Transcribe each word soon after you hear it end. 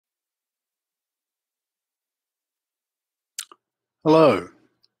Hello,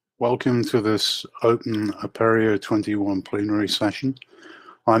 welcome to this open Apereo 21 plenary session.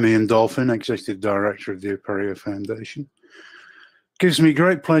 I'm Ian Dolphin, Executive Director of the Apereo Foundation. It gives me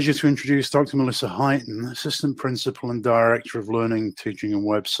great pleasure to introduce Dr. Melissa Highton, Assistant Principal and Director of Learning, Teaching and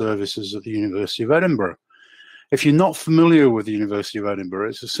Web Services at the University of Edinburgh. If you're not familiar with the University of Edinburgh,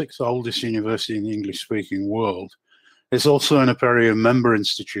 it's the sixth oldest university in the English-speaking world. It's also an Apereo member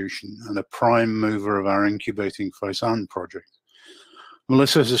institution and a prime mover of our incubating Fiosan project.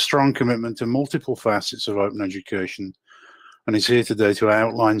 Melissa has a strong commitment to multiple facets of open education and is here today to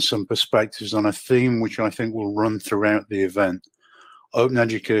outline some perspectives on a theme which I think will run throughout the event: open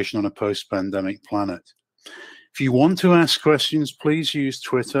education on a post-pandemic planet. If you want to ask questions, please use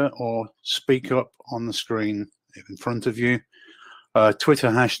Twitter or speak up on the screen in front of you. Twitter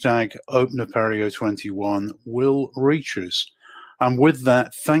hashtag OpenApereo21 will reach us. And with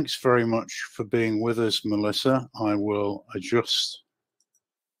that, thanks very much for being with us, Melissa. I will adjust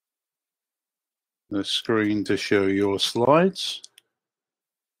the screen to show your slides.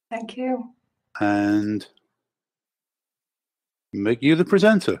 Thank you. And make you the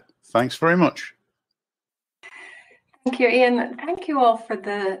presenter. Thanks very much. Thank you, Ian. Thank you all for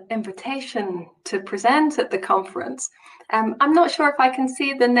the invitation to present at the conference. I'm not sure if I can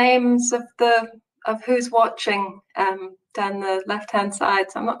see the names of who's watching down the left-hand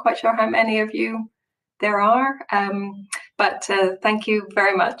side, so I'm not quite sure how many of you there are. But thank you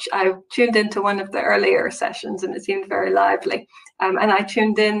very much. I tuned into one of the earlier sessions and it seemed very lively. And I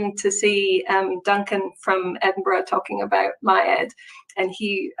tuned in to see Duncan from Edinburgh talking about MyEd, and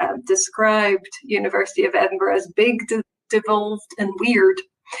he described University of Edinburgh as big, devolved and weird.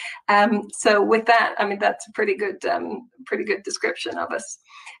 So with that, I mean, that's a pretty good description of us.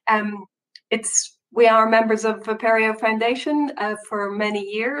 We are members of the Apereo Foundation for many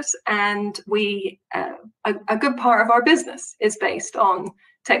years, and a good part of our business is based on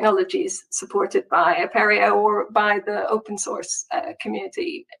technologies supported by Apereo or by the open source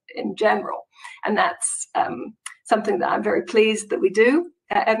community in general. And that's something that I'm very pleased that we do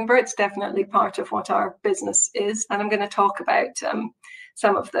at Edinburgh. It's definitely part of what our business is, and I'm going to talk about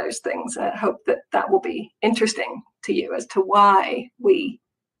some of those things. I hope that that will be interesting to you as to why we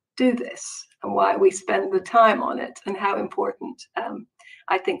do this and why we spend the time on it and how important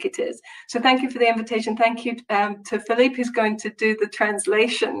I think it is. So thank you for the invitation. Thank you to Philippe, who's going to do the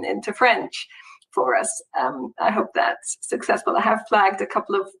translation into French for us. I hope that's successful. I have flagged a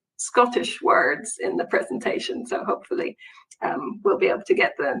couple of Scottish words in the presentation, so hopefully we'll be able to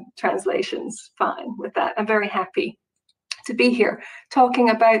get the translations fine with that. I'm very happy to be here talking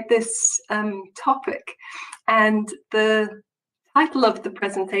about this topic, and the title of the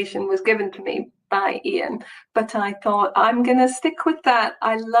presentation was given to me by Ian, but I thought I'm going to stick with that.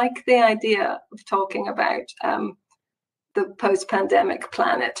 I like the idea of talking about the post-pandemic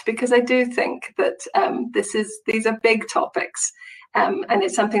planet, because I do think that these are big topics, and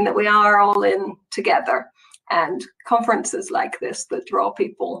it's something that we are all in together. And conferences like this that draw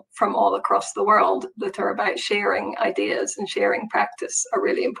people from all across the world that are about sharing ideas and sharing practice are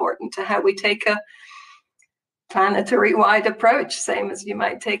really important to how we take a planetary-wide approach. Same as you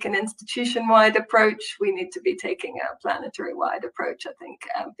might take an institution-wide approach, we need to be taking a planetary-wide approach, I think,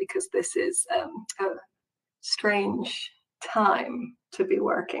 because this is a strange time to be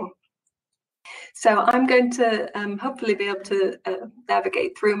working. So I'm going to hopefully be able to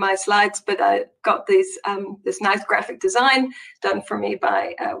navigate through my slides, but I got this nice graphic design done for me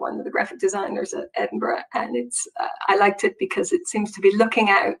by one of the graphic designers at Edinburgh, and I liked it because it seems to be looking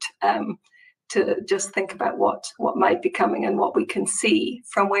out to just think about what might be coming and what we can see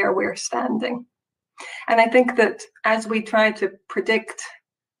from where we're standing. And I think that as we try to predict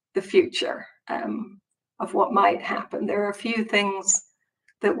the future of what might happen, there are a few things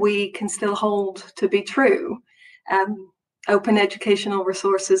that we can still hold to be true. Open educational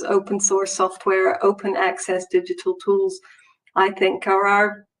resources, open source software, open access digital tools, I think are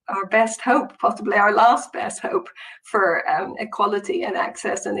our best hope, possibly our last best hope for equality and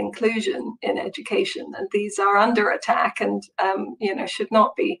access and inclusion in education. And these are under attack and should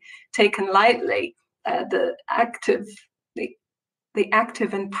not be taken lightly. The active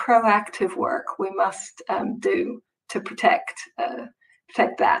and proactive work we must do to protect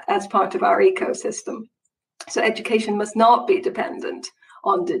that as part of our ecosystem. So education must not be dependent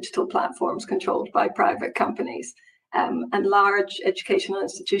on digital platforms controlled by private companies. and large educational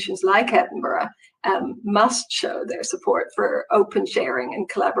institutions like Edinburgh must show their support for open sharing and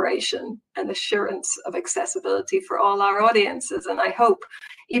collaboration and assurance of accessibility for all our audiences. And I hope,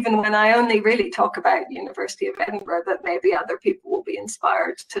 even when I only really talk about University of Edinburgh, that maybe other people will be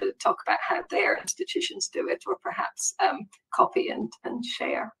inspired to talk about how their institutions do it, or perhaps copy and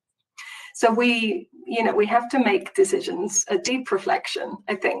share. So we have to make decisions, a deep reflection,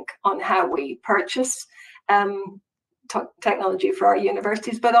 I think, on how we purchase technology for our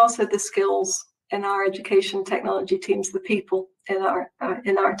universities, but also the skills in our education technology teams, the people in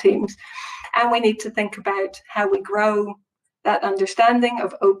our teams. And we need to think about how we grow that understanding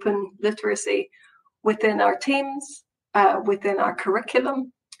of open literacy within our teams, within our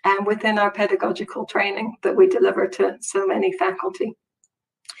curriculum, and within our pedagogical training that we deliver to so many faculty.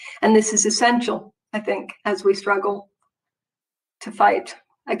 And this is essential, I think, as we struggle to fight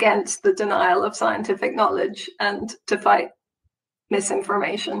against the denial of scientific knowledge and to fight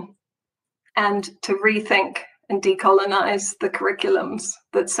misinformation, and to rethink and decolonise the curriculums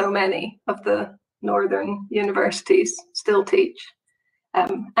that so many of the northern universities still teach,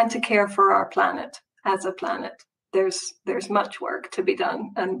 and to care for our planet as a planet. There's much work to be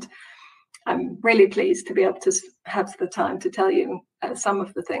done, and I'm really pleased to be able to have the time to tell you some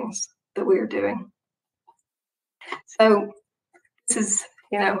of the things that we're doing. So this is,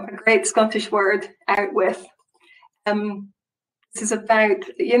 a great Scottish word, out with. This is about,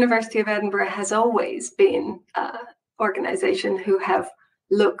 the University of Edinburgh has always been an organisation who have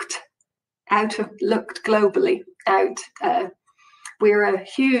looked globally out. We're a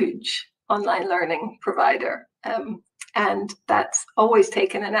huge online learning provider, and that's always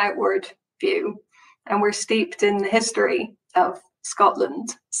taken an outward view. And we're steeped in the history of Scotland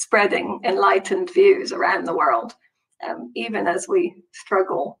spreading enlightened views around the world, even as we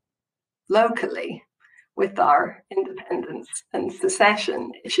struggle locally with our independence and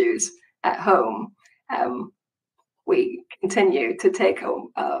secession issues at home. We continue to take a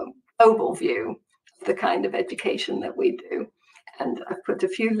global view of the kind of education that we do. And I've put a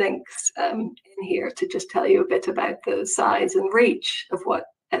few links in here to just tell you a bit about the size and reach of what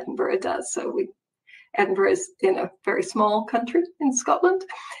Edinburgh does. So Edinburgh is in a very small country in Scotland,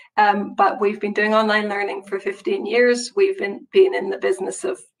 but we've been doing online learning for 15 years. We've been in the business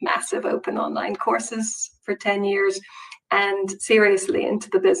of massive open online courses for 10 years, and seriously into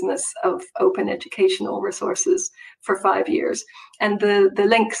the business of open educational resources for 5 years. And the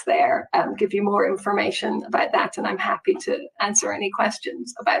links there give you more information about that, and I'm happy to answer any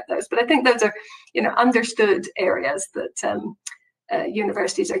questions about those. But I think those are, understood areas that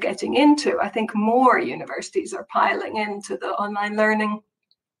universities are getting into. I think more universities are piling into the online learning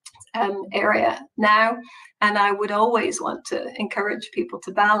area now, and I would always want to encourage people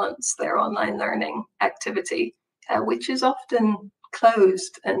to balance their online learning activity, which is often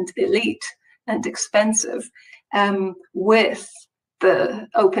closed and elite and expensive, with the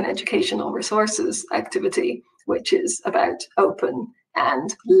open educational resources activity, which is about open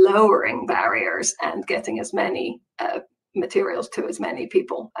and lowering barriers and getting as many materials to as many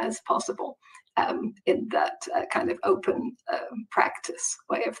people as possible, in that kind of open practice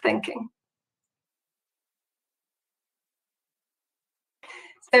way of thinking.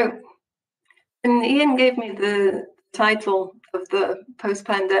 So when Ian gave me the title of the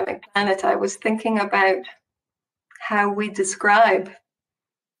post-pandemic planet, I was thinking about how we describe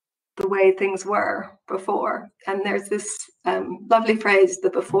the way things were before. And there's this lovely phrase, the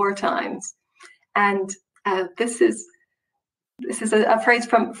before times. And this is a phrase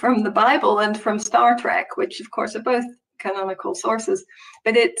from the Bible and from Star Trek, which of course are both canonical sources.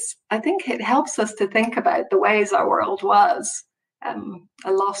 But I think it helps us to think about the ways our world was,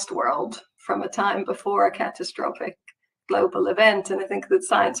 a lost world from a time before a catastrophic global event. And I think that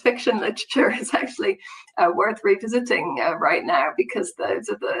science fiction literature is actually worth revisiting right now, because those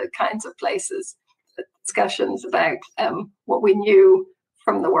are the kinds of places, discussions about what we knew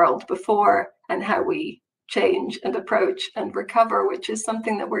from the world before and how we change and approach and recover, which is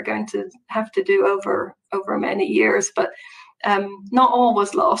something that we're going to have to do over many years. But not all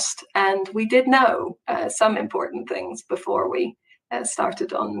was lost, and we did know some important things before we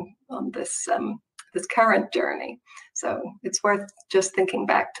started on this current journey. So it's worth just thinking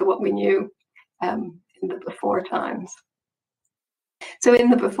back to what we knew in the before times. So in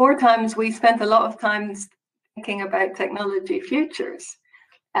the before times, we spent a lot of time thinking about technology futures.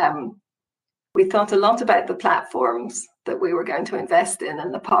 We thought a lot about the platforms that we were going to invest in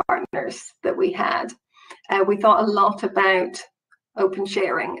and the partners that we had. We thought a lot about open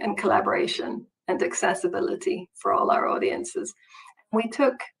sharing and collaboration and accessibility for all our audiences. We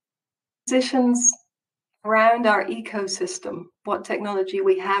took positions around our ecosystem, what technology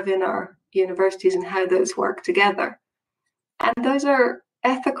we have in our universities and how those work together. And those are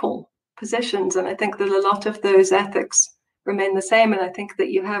ethical positions, and I think that a lot of those ethics remain the same. And I think that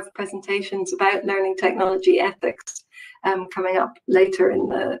you have presentations about learning technology ethics coming up later in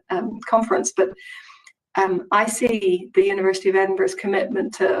the conference. But I see the University of Edinburgh's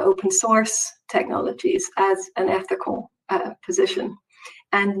commitment to open source technologies as an ethical position.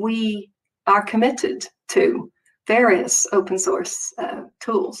 And we are committed to various open source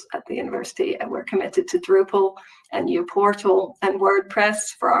tools at the university. And we're committed to Drupal and uPortal and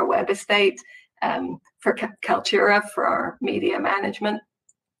WordPress for our web estate, for Kaltura for our media management.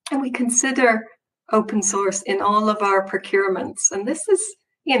 And we consider open source in all of our procurements. And this is,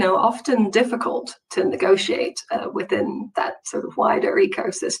 you know, often difficult to negotiate within that sort of wider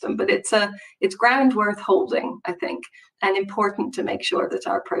ecosystem, but it's ground worth holding, I think, and important to make sure that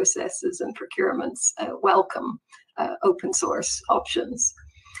our processes and procurements welcome open source options.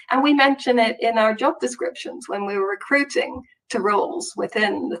 And we mention it in our job descriptions when we're recruiting to roles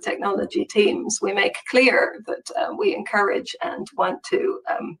within the technology teams. We make clear that we encourage and want to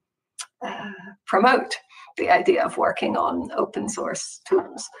promote the idea of working on open source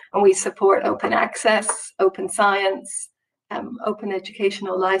tools. And we support open access, open science, open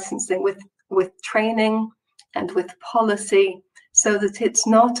educational licensing with training and with policy, so that it's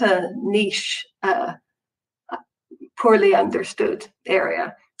not a niche, poorly understood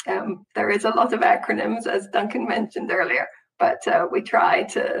area. There is a lot of acronyms, as Duncan mentioned earlier, but we try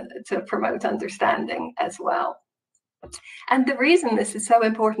to promote understanding as well. And the reason this is so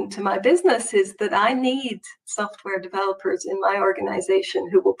important to my business is that I need software developers in my organization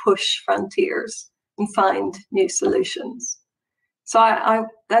who will push frontiers and find new solutions. So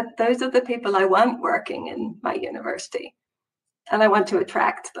those are the people I want working in my university. And I want to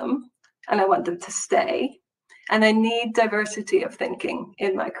attract them, and I want them to stay. And I need diversity of thinking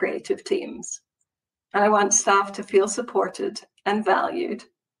in my creative teams. And I want staff to feel supported and valued.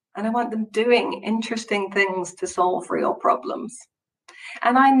 And I want them doing interesting things to solve real problems.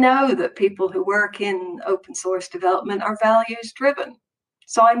 And I know that people who work in open source development are values driven.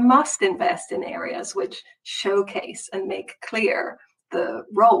 So I must invest in areas which showcase and make clear the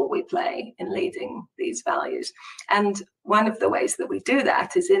role we play in leading these values. And one of the ways that we do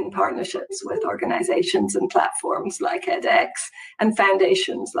that is in partnerships with organizations and platforms like edX and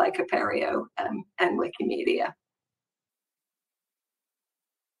foundations like Apereo and Wikimedia.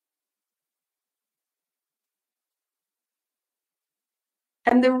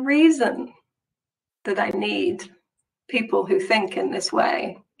 And the reason that I need people who think in this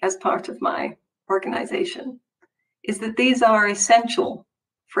way as part of my organization is that these are essential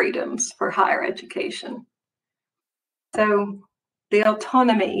freedoms for higher education. So the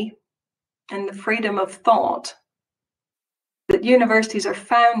autonomy and the freedom of thought that universities are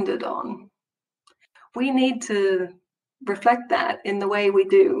founded on, we need to reflect that in the way we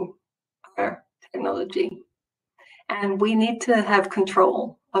do our technology. And we need to have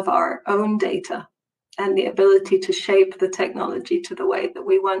control of our own data and the ability to shape the technology to the way that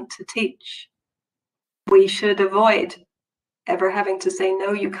we want to teach. We should avoid ever having to say,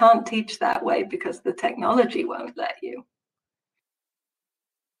 no, you can't teach that way because the technology won't let you.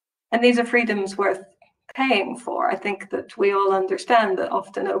 And these are freedoms worth paying for. I think that we all understand that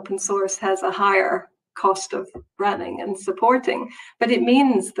often open source has a higher cost of running and supporting, but it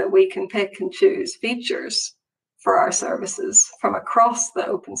means that we can pick and choose features for our services from across the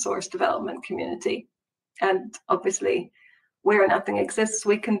open source development community. And obviously, where nothing exists,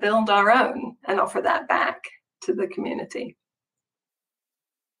 we can build our own and offer that back to the community.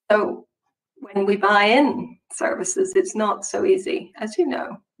 So when we buy in services, it's not so easy, as you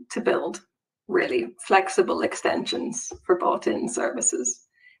know, to build really flexible extensions for bought-in services.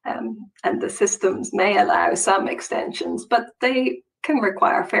 And the systems may allow some extensions, but they can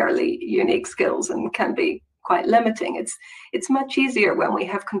require fairly unique skills and can be quite limiting. It's much easier when we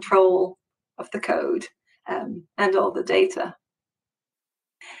have control of the code and all the data.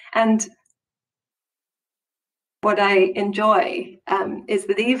 And what I enjoy is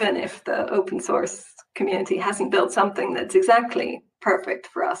that even if the open source community hasn't built something that's exactly perfect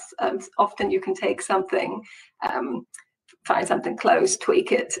for us, often you can take something, find something close,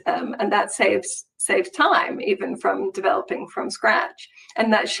 tweak it, and that saves time even from developing from scratch.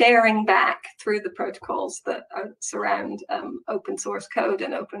 And that sharing back through the protocols that surround open source code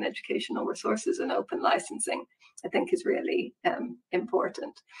and open educational resources and open licensing, I think is really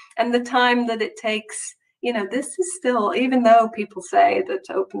important. And the time that it takes, you know, this is still, even though people say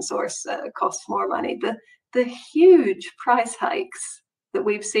that open source costs more money, the huge price hikes that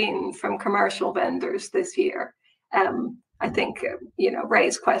we've seen from commercial vendors this year, I think,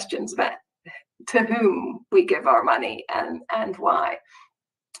 raise questions about to whom we give our money and why.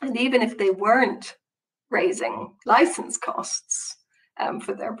 And even if they weren't raising license costs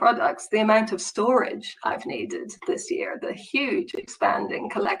for their products, the amount of storage I've needed this year, the huge expanding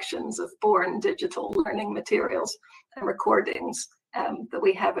collections of born digital learning materials and recordings that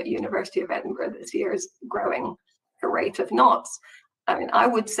we have at University of Edinburgh this year is growing at a rate of knots. I mean, I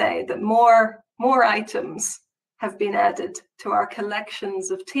would say that more items have been added to our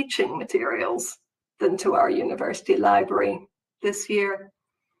collections of teaching materials than to our university library this year.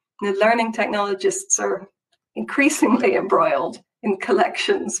 The learning technologists are increasingly embroiled in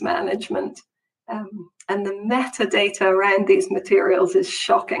collections management, and the metadata around these materials is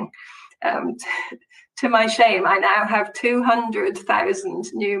shocking. To my shame, I now have 200,000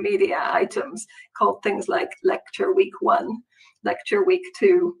 new media items called things like Lecture Week 1, Lecture Week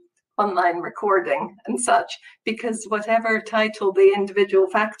 2, online recording and such, because whatever title the individual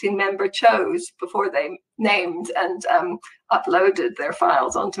faculty member chose before they named and uploaded their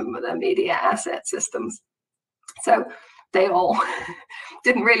files onto the media asset systems. So they all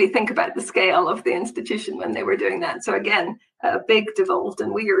didn't really think about the scale of the institution when they were doing that. So again, big, devolved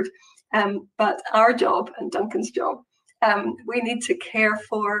and weird. But our job and Duncan's job, we need to care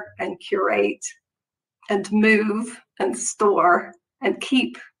for and curate and move and store and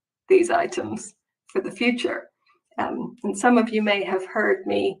keep these items for the future. And some of you may have heard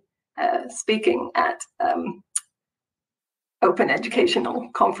me speaking at open educational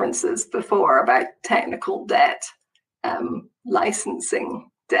conferences before about technical debt, licensing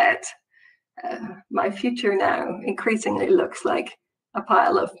debt. My future now increasingly looks like a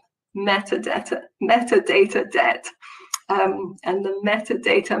pile of metadata debt. And the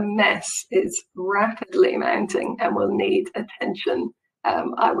metadata mess is rapidly mounting and will need attention,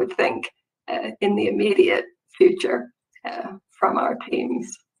 I would think, in the immediate future from our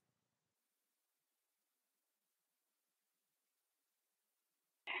teams.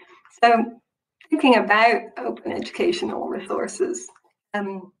 So thinking about open educational resources,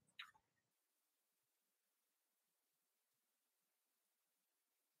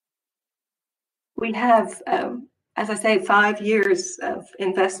 we have, as I say, 5 years of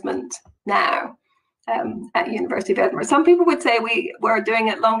investment now at University of Edinburgh. Some people would say we were doing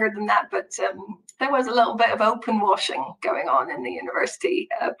it longer than that, but there was a little bit of open washing going on in the university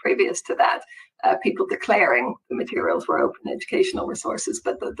previous to that. People declaring the materials were open educational resources,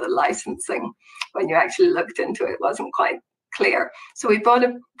 but the licensing, when you actually looked into it, wasn't quite clear. So we brought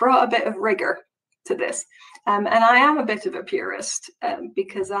a bit of rigor to this. And I am a bit of a purist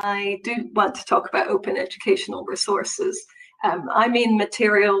because I do want to talk about open educational resources. I mean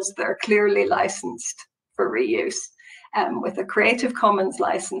materials that are clearly licensed for reuse with a Creative Commons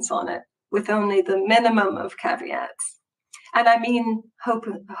license on it, with only the minimum of caveats. And I mean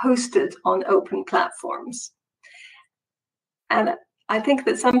hosted on open platforms. And I think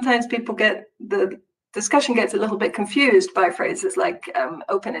that sometimes the discussion gets a little bit confused by phrases like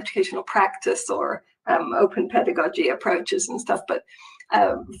open educational practice or open pedagogy approaches and stuff. But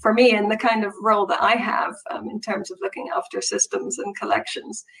for me, in the kind of role that I have in terms of looking after systems and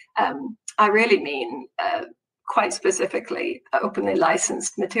collections, I really mean quite specifically openly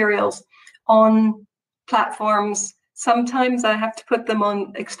licensed materials on platforms. Sometimes I have to put them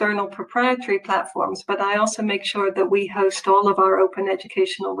on external proprietary platforms, but I also make sure that we host all of our open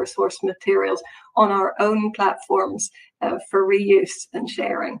educational resource materials on our own platforms for reuse and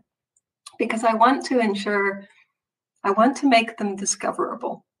sharing. Because I want to ensure, I want to make them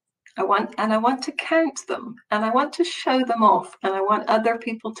discoverable. I want to count them, and I want to show them off, and I want other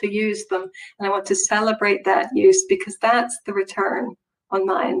people to use them, and I want to celebrate that use, because that's the return on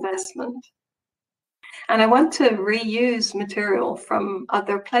my investment. And I want to reuse material from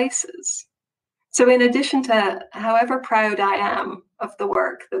other places. So in addition to however proud I am of the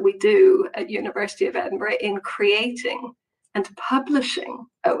work that we do at University of Edinburgh in creating and publishing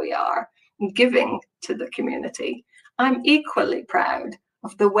OER and giving to the community, I'm equally proud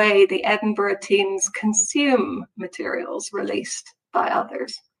of the way the Edinburgh teams consume materials released by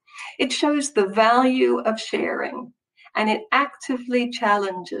others. It shows the value of sharing, and it actively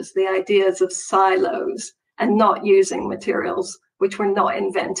challenges the ideas of silos and not using materials which were not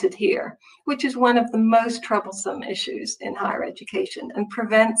invented here, which is one of the most troublesome issues in higher education and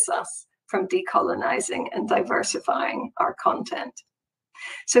prevents us from decolonizing and diversifying our content.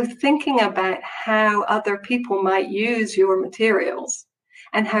 So thinking about how other people might use your materials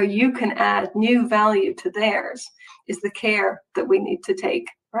and how you can add new value to theirs is the care that we need to take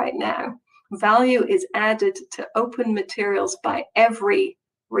right now. value is added to open materials by every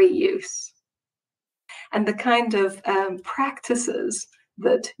reuse. And the kind of practices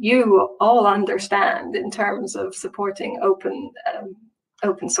that you all understand in terms of supporting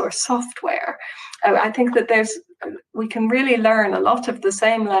open source software, I think that we can really learn a lot of the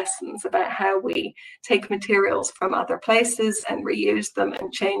same lessons about how we take materials from other places and reuse them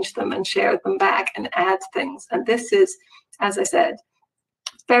and change them and share them back and add things. And this is, as I said,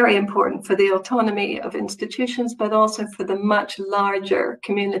 very important for the autonomy of institutions, but also for the much larger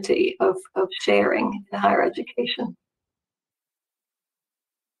community of sharing in higher education.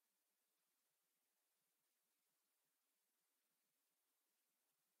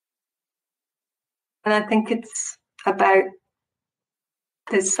 And I think it's about,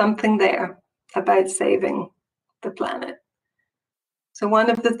 there's something there about saving the planet. So one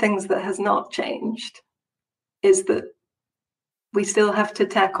of the things that has not changed is that we still have to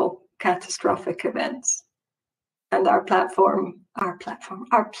tackle catastrophic events. And our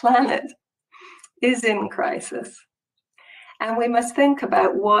planet is in crisis. And we must think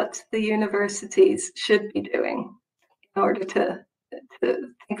about what the universities should be doing in order to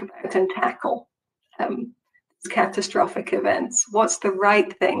think about and tackle catastrophic events. What's the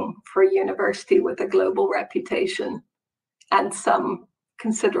right thing for a university with a global reputation and some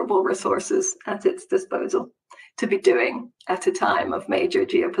considerable resources at its disposal to be doing at a time of major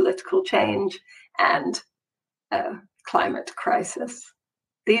geopolitical change and climate crisis?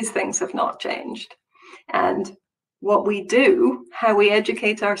 These things have not changed. And what we do, how we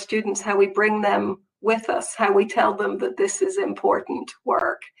educate our students, how we bring them with us, how we tell them that this is important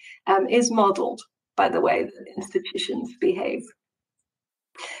work, is modeled by the way that institutions behave.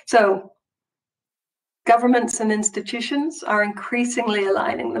 So governments and institutions are increasingly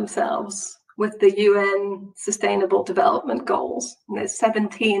aligning themselves with the UN Sustainable Development Goals. And there's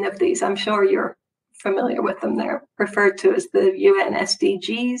 17 of these. I'm sure you're familiar with them. They're referred to as the UN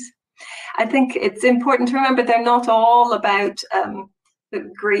SDGs. I think it's important to remember they're not all about the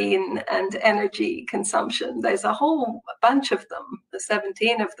green and energy consumption. There's a whole bunch of them, the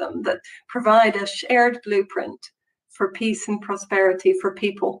 17 of them, that provide a shared blueprint for peace and prosperity for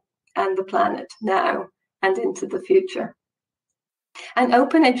people and the planet now and into the future. And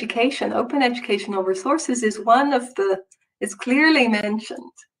open education, open educational resources is one of is clearly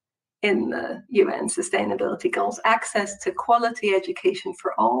mentioned in the UN Sustainability Goals. Access to quality education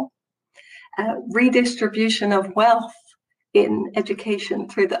for all, redistribution of wealth in education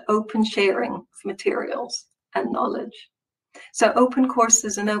through the open sharing of materials and knowledge. So open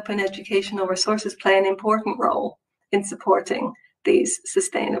courses and open educational resources play an important role in supporting these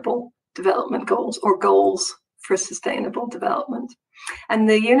sustainable development goals, or goals for sustainable development. And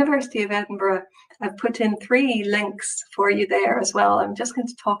the University of Edinburgh, I've put in 3 links for you there as well. I'm just going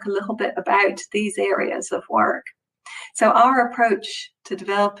to talk a little bit about these areas of work. So our approach to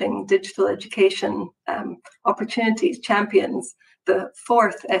developing digital education opportunities champions the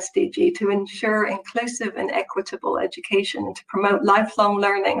 4th SDG to ensure inclusive and equitable education and to promote lifelong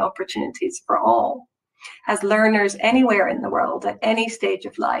learning opportunities for all, as learners anywhere in the world at any stage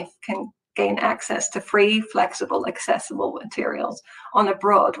of life can gain access to free, flexible, accessible materials on a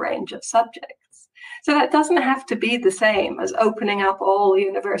broad range of subjects. So that doesn't have to be the same as opening up all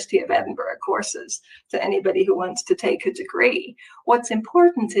University of Edinburgh courses to anybody who wants to take a degree. What's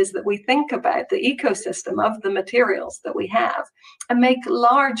important is that we think about the ecosystem of the materials that we have and make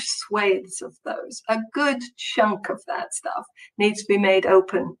large swathes of those. A good chunk of that stuff needs to be made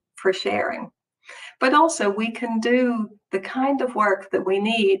open for sharing. But also we can do the kind of work that we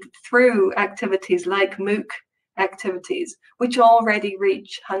need through activities like MOOC activities, which already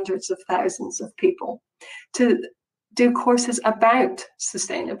reach hundreds of thousands of people, to do courses about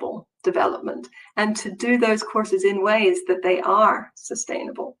sustainable development and to do those courses in ways that they are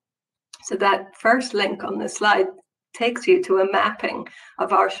sustainable. So that first link on this slide takes you to a mapping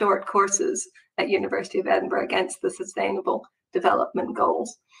of our short courses at University of Edinburgh against the Sustainable Development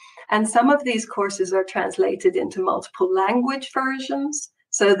Goals. And some of these courses are translated into multiple language versions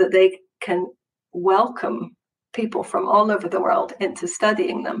so that they can welcome people from all over the world into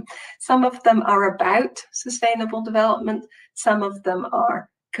studying them. Some of them are about sustainable development. Some of them are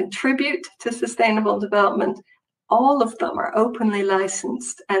contribute to sustainable development. All of them are openly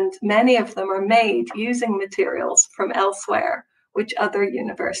licensed, and many of them are made using materials from elsewhere, which other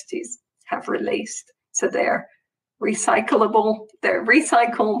universities have released. So they're recyclable, they're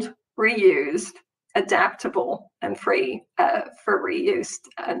recycled, reused, adaptable, and free for reuse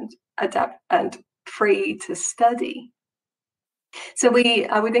and adapt and free to study. So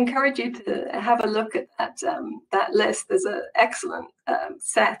I would encourage you to have a look at that list. There's an excellent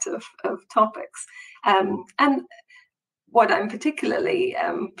set of topics. And what I'm particularly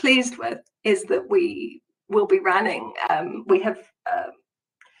pleased with is that we will be running, we have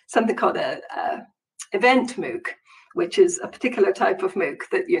something called a event MOOC, which is a particular type of MOOC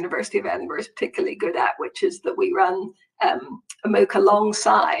that University of Edinburgh is particularly good at, which is that we run a MOOC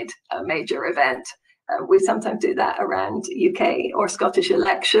alongside a major event. We sometimes do that around UK or Scottish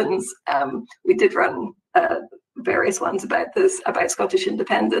elections. We did run various ones about Scottish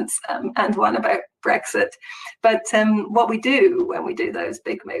independence and one about Brexit. But what we do when we do those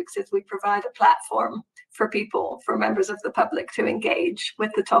big MOOCs is we provide a platform for people, for members of the public, to engage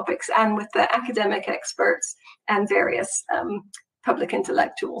with the topics and with the academic experts and various public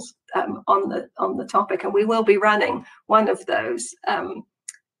intellectuals on the topic. And we will be running one of those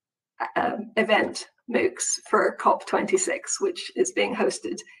event MOOCs for COP26, which is being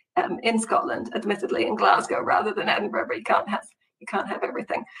hosted in Scotland, admittedly in Glasgow rather than Edinburgh, but you can't have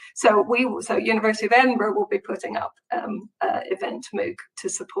everything. So University of Edinburgh will be putting up event MOOC to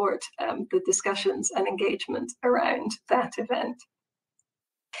support the discussions and engagement around that event.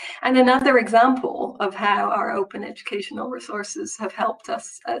 And another example of how our open educational resources have helped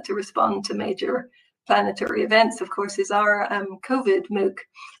us to respond to major planetary events, of course, is our COVID MOOC.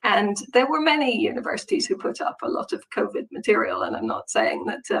 And there were many universities who put up a lot of COVID material, and I'm not saying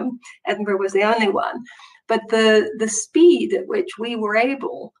that Edinburgh was the only one, but the speed at which we were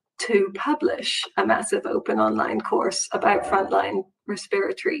able to publish a massive open online course about frontline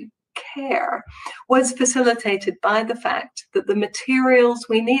respiratory care was facilitated by the fact that the materials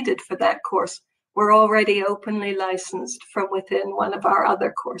we needed for that course were already openly licensed from within one of our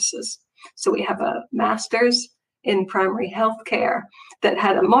other courses. So we have a master's in primary healthcare that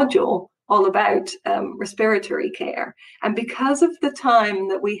had a module all about respiratory care. And because of the time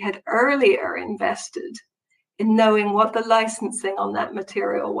that we had earlier invested in knowing what the licensing on that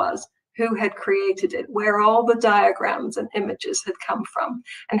material was, who had created it, where all the diagrams and images had come from,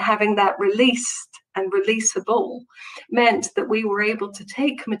 and having that released and releasable meant that we were able to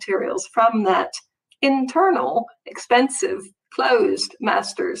take materials from that internal, expensive, closed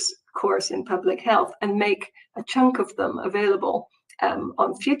master's course in public health and make a chunk of them available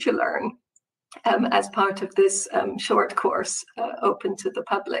on FutureLearn as part of this short course open to the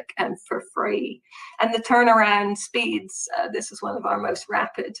public and for free. And the turnaround speeds, this is one of our most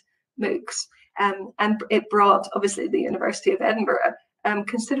rapid MOOCs, and it brought, obviously, the University of Edinburgh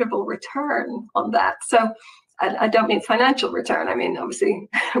considerable return on that. So I don't mean financial return, I mean obviously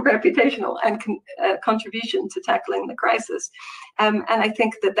reputational and contribution to tackling the crisis. And I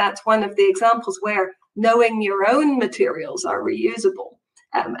think that that's one of the examples where knowing your own materials are reusable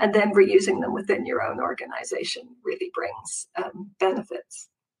and then reusing them within your own organization really brings benefits.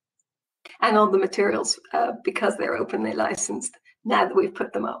 And all the materials, because they're openly licensed, now that we've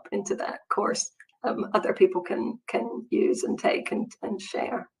put them up into that course, other people can use and take and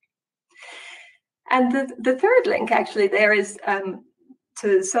share. And the third link actually there is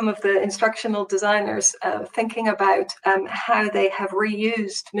to some of the instructional designers thinking about how they have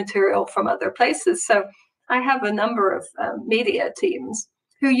reused material from other places. So I have a number of media teams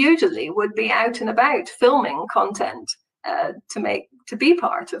who usually would be out and about filming content to be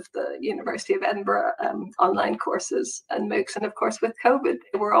part of the University of Edinburgh online courses and MOOCs. And of course, with COVID,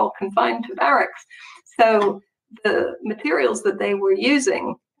 they were all confined to barracks. So the materials that they were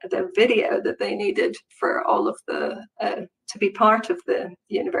using, the video that they needed for all of the to be part of the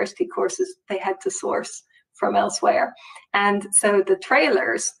university courses, they had to source from elsewhere. And so the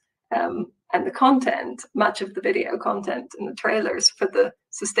trailers and the content, much of the video content and the trailers for the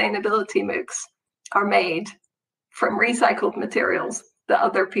sustainability MOOCs are made from recycled materials that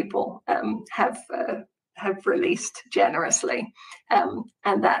other people have released generously,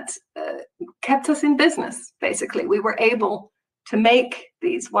 and that kept us in business. Basically, we were able to make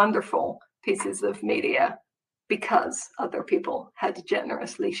these wonderful pieces of media because other people had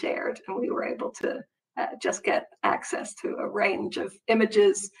generously shared, and we were able to just get access to a range of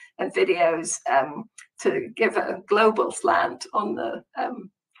images and videos to give a global slant on the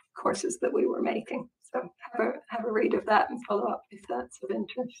courses that we were making. So have a read of that and follow up if that's of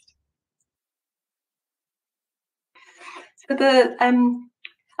interest. So the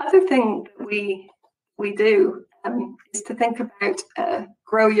other thing that we do is to think about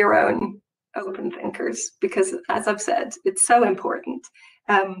grow your own open thinkers, because as I've said, it's so important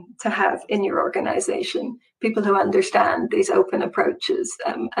to have in your organization people who understand these open approaches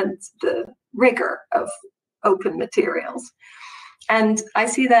and the rigor of open materials. And I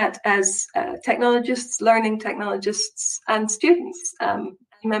see that as technologists, learning technologists, and students,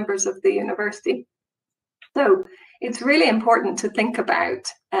 members of the university. So it's really important to think about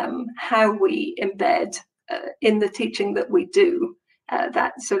how we embed in the teaching that we do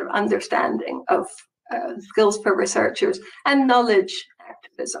that sort of understanding of skills for researchers and knowledge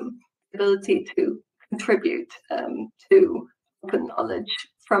activism, ability to contribute to open knowledge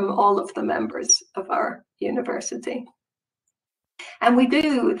from all of the members of our university. And we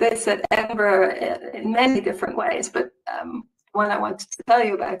do this at Edinburgh in many different ways, but one I wanted to tell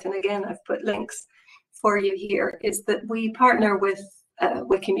you about, and again, I've put links for you here, is that we partner with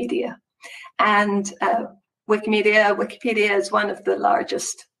Wikimedia. And Wikipedia is one of the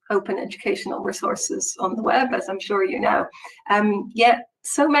largest open educational resources on the web, as I'm sure you know. Yet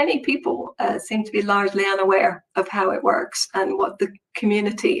so many people seem to be largely unaware of how it works and what the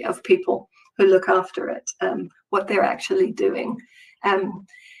community of people who look after it, what they're actually doing.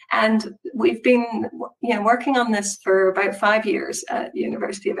 And we've been working on this for about 5 years at the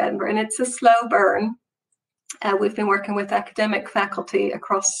University of Edinburgh, and it's a slow burn. We've been working with academic faculty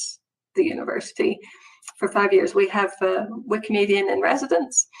across the university for 5 years. We have a Wikimedian in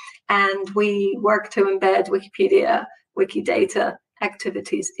residence, and we work to embed Wikipedia, Wikidata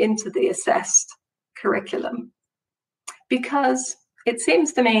activities into the assessed curriculum, because it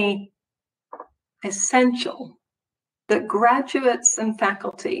seems to me essential that graduates and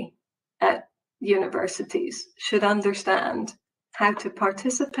faculty at universities should understand how to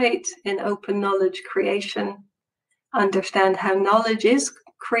participate in open knowledge creation, understand how knowledge is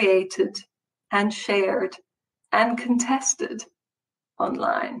created and shared and contested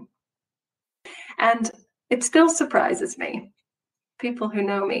online. And it still surprises me. People who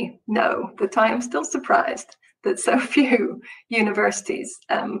know me know that I am still surprised that so few universities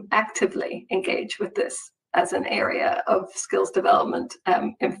actively engage with this as an area of skills development,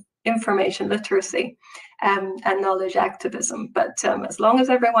 information literacy, and knowledge activism. But as long as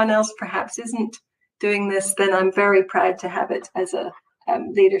everyone else perhaps isn't doing this, then I'm very proud to have it as a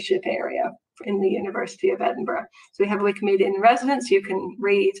leadership area in the University of Edinburgh. So we have Wikimedia in residence. You can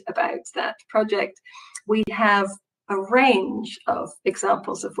read about that project. We have a range of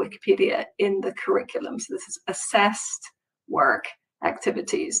examples of Wikipedia in the curriculum. So this is assessed work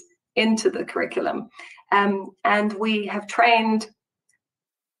activities into the curriculum. And we have trained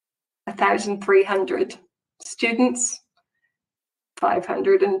 1,300 students,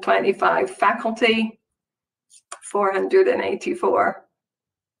 525 faculty, 484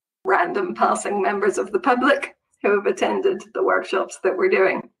 random passing members of the public who have attended the workshops that we're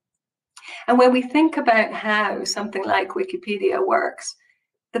doing. And when we think about how something like Wikipedia works,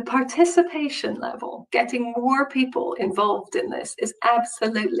 the participation level, getting more people involved in this, is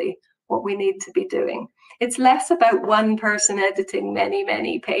absolutely what we need to be doing. It's less about one person editing many,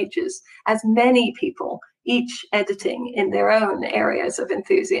 many pages, as many people, each editing in their own areas of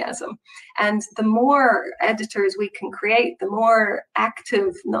enthusiasm. And the more editors we can create, the more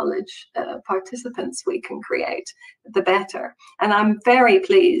active knowledge participants we can create, the better. And I'm very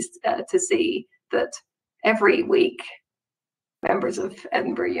pleased to see that every week members of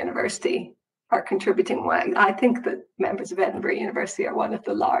Edinburgh University are contributing. I think that members of Edinburgh University are one of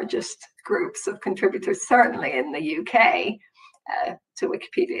the largest groups of contributors, certainly in the UK, to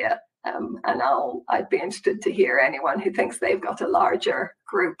Wikipedia. And I'd be interested to hear anyone who thinks they've got a larger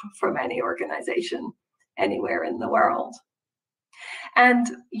group from any organization anywhere in the world. And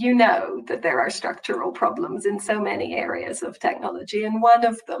you know that there are structural problems in so many areas of technology, and one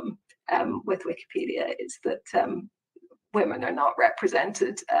of them with Wikipedia is that women are not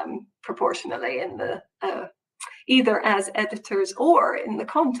represented proportionally in the either as editors or in the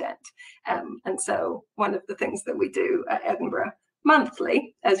content. And so one of the things that we do at Edinburgh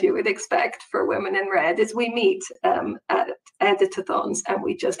monthly, as you would expect for Women in Red, is we meet at editathons and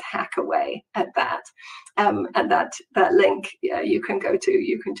we just hack away at that. And that link you can go to,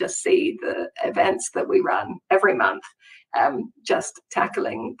 you can just see the events that we run every month, just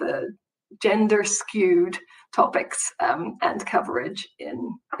tackling the gender skewed topics and coverage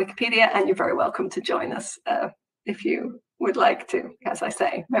in Wikipedia. And you're very welcome to join us if you would like to. As I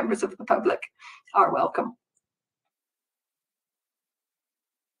say, members of the public are welcome.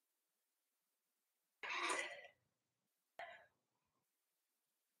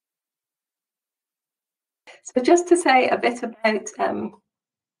 So just to say a bit about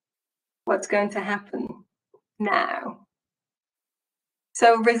what's going to happen now.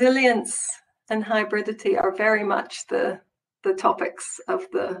 So resilience and hybridity are very much the topics of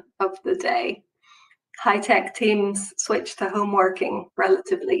the day. High-tech teams switch to home working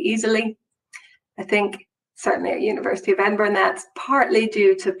relatively easily. I think certainly at University of Edinburgh, and that's partly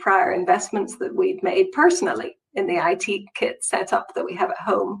due to prior investments that we've made personally in the IT kit setup that we have at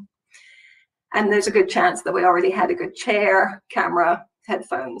home. And there's a good chance that we already had a good chair, camera,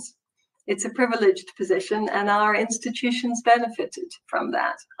 headphones. It's a privileged position, and our institutions benefited from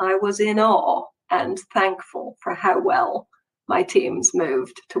that. I was in awe and thankful for how well my teams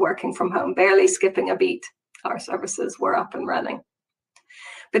moved to working from home, barely skipping a beat. Our services were up and running.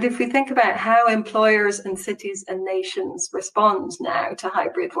 But if we think about how employers and cities and nations respond now to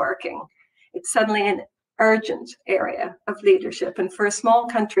hybrid working, it's suddenly an urgent area of leadership. And for a small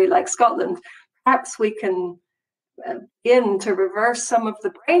country like Scotland, perhaps we can begin to reverse some of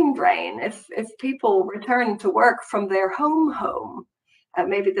the brain drain. If people return to work from their home,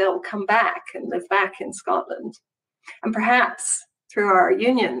 maybe they'll come back and live back in Scotland. And perhaps through our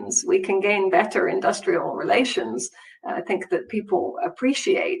unions, we can gain better industrial relations. I think that people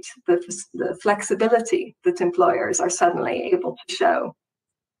appreciate the flexibility that employers are suddenly able to show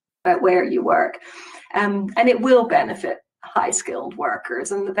about where you work. And it will benefit high-skilled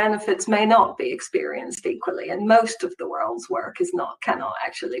workers, and the benefits may not be experienced equally. And most of the world's work cannot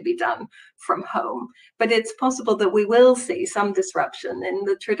actually be done from home. But it's possible that we will see some disruption in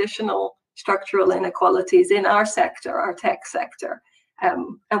the traditional structural inequalities in our sector, our tech sector.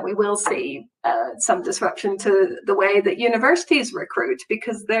 And we will see some disruption to the way that universities recruit,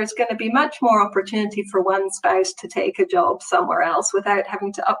 because there's going to be much more opportunity for one spouse to take a job somewhere else without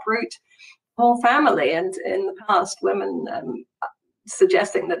having to uproot the whole family. And in the past, women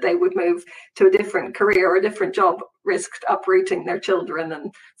suggesting that they would move to a different career or a different job risked uprooting their children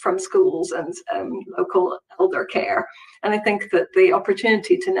and from schools and local elder care. And I think that the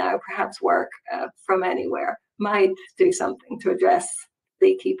opportunity to now perhaps work from anywhere might do something to address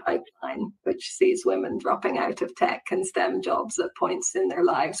leaky pipeline, which sees women dropping out of tech and STEM jobs at points in their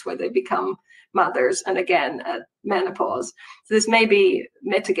lives where they become mothers and again at menopause. So this may be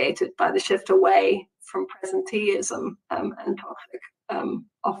mitigated by the shift away from presenteeism and toxic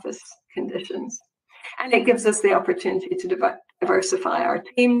office conditions. And it gives us the opportunity to diversify our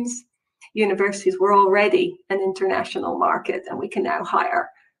teams. Universities were already an international market, and we can now hire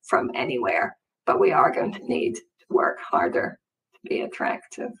from anywhere, but we are going to need to work harder to be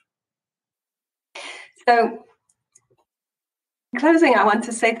attractive. So in closing, I want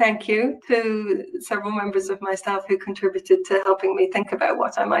to say thank you to several members of my staff who contributed to helping me think about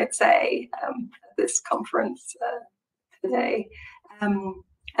what I might say at this conference today.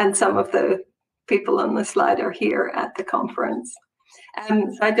 And some of the people on the slide are here at the conference.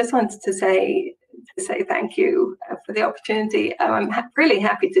 So I just wanted to say thank you for the opportunity. I'm really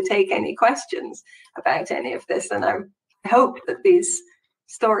happy to take any questions about any of this, and I hope that these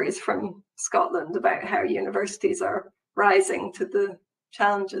stories from Scotland about how universities are rising to the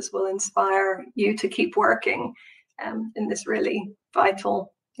challenges will inspire you to keep working in this really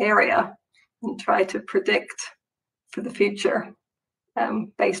vital area and try to predict for the future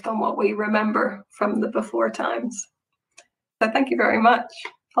based on what we remember from the before times. So thank you very much.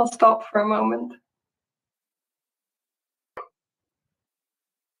 I'll stop for a moment.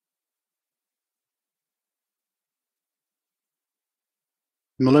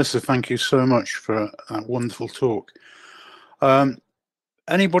 Melissa, thank you so much for that wonderful talk.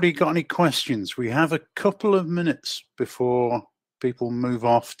 Anybody got any questions? We have a couple of minutes before people move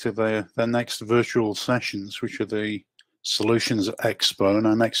off to their next virtual sessions, which are the Solutions Expo, and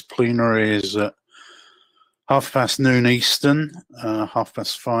our next plenary is at noon Eastern,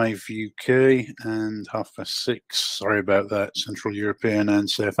 5:30 UK, and 6:30, sorry about that, Central European and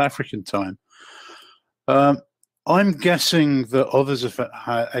South African time. I'm guessing that others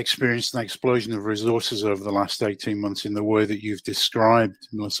have experienced an explosion of resources over the last 18 months in the way that you've described,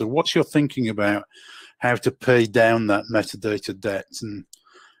 Melissa. What's your thinking about how to pay down that metadata debt, and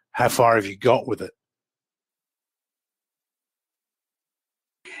how far have you got with it?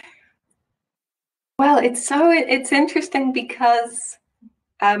 Well, it's interesting because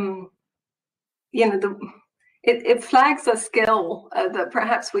you know, it flags a skill that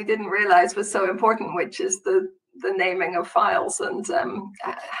perhaps we didn't realize was so important, which is the naming of files and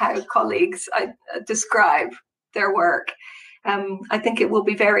how colleagues describe their work. I think it will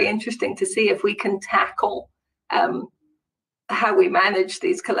be very interesting to see if we can tackle how we manage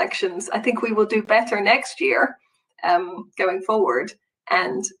these collections. I think we will do better next year going forward,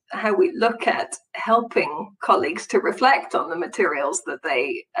 and how we look at helping colleagues to reflect on the materials that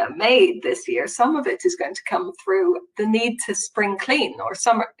they made this year. Some of it is going to come through the need to spring clean, or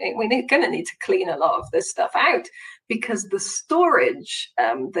we're going to need to clean a lot of this stuff out, because the storage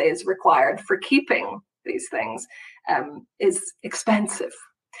that is required for keeping these things is expensive.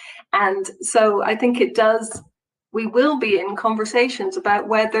 And so I think we will be in conversations about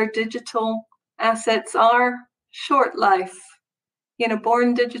whether digital assets are short life.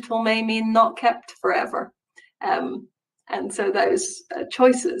 Born digital may mean not kept forever. And so those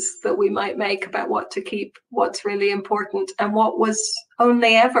choices that we might make about what to keep, what's really important, and what was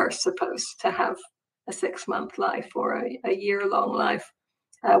only ever supposed to have a 6-month life or a year-long life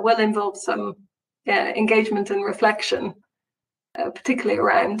will involve some engagement and reflection, particularly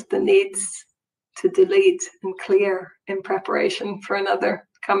around the needs to delete and clear in preparation for another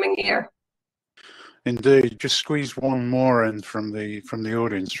coming year. Indeed. Just squeeze one more in from the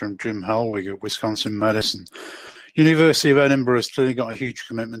audience, from Jim Helwig at Wisconsin Medicine. University of Edinburgh has clearly got a huge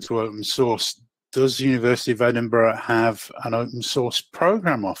commitment to open source. Does the University of Edinburgh have an open source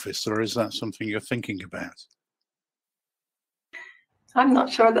program office, or is that something you're thinking about? I'm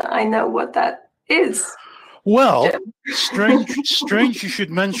not sure that I know what that is. Well, strange you should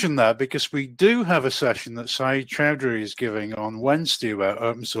mention that, because we do have a session that Saeed Chowdhury is giving on Wednesday about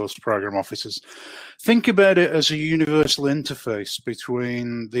open source program offices. Think about it as a universal interface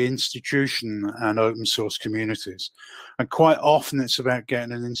between the institution and open source communities. And quite often it's about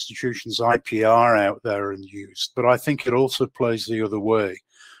getting an institution's IPR out there and used. But I think it also plays the other way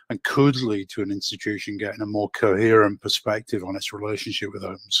and could lead to an institution getting a more coherent perspective on its relationship with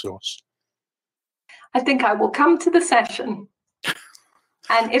open source. I think I will come to the session,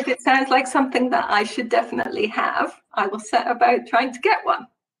 and if it sounds like something that I should definitely have, I will set about trying to get one.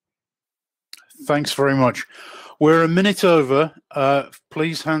 Thanks very much. We're a minute over.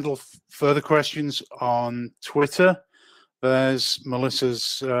 Please handle further questions on Twitter. There's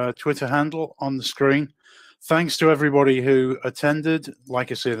Melissa's Twitter handle on the screen. Thanks to everybody who attended.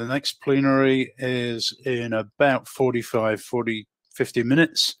 Like I say, the next plenary is in about 50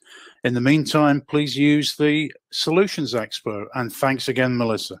 minutes. In the meantime, please use the Solutions Expo. And thanks again,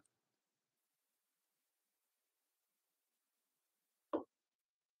 Melissa.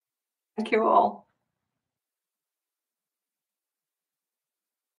 Thank you all.